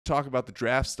talk about the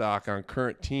draft stock on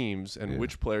current teams and Yeah.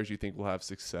 which players you think will have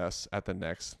success at the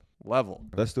next level.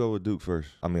 Let's go with Duke first.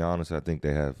 I mean, honestly, I think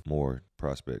they have more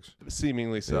prospects.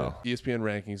 Seemingly so. ESPN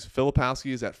rankings.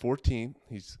 Filipowski is at 14.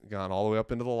 He's gone all the way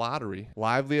up into the lottery.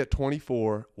 Lively at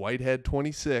 24. Whitehead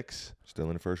 26. Still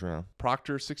in the first round.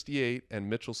 Proctor 68 and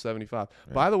Mitchell 75.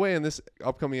 Yeah. By the way, in this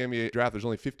upcoming NBA draft, there's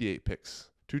only 58 picks.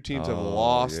 Two teams have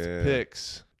lost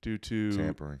picks due to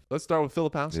tampering. Let's start with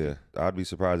Filipowski. Yeah, I'd be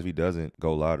surprised if he doesn't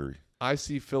go lottery. I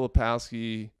see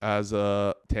Filipowski as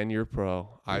a 10-year pro.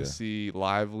 I see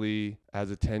Lively as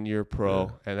a 10-year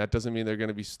pro. And that doesn't mean they're going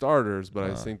to be starters, but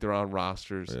I think they're on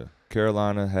rosters. Yeah.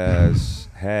 Carolina has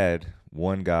had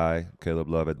one guy, Caleb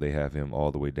Love, they have him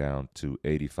all the way down to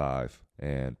 85,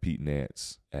 and Pete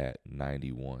Nance at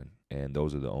 91. And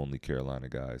those are the only Carolina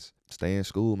guys. Stay in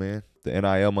school, man. The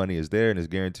NIL money is there and it's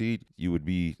guaranteed. You would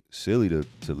be silly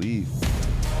to leave.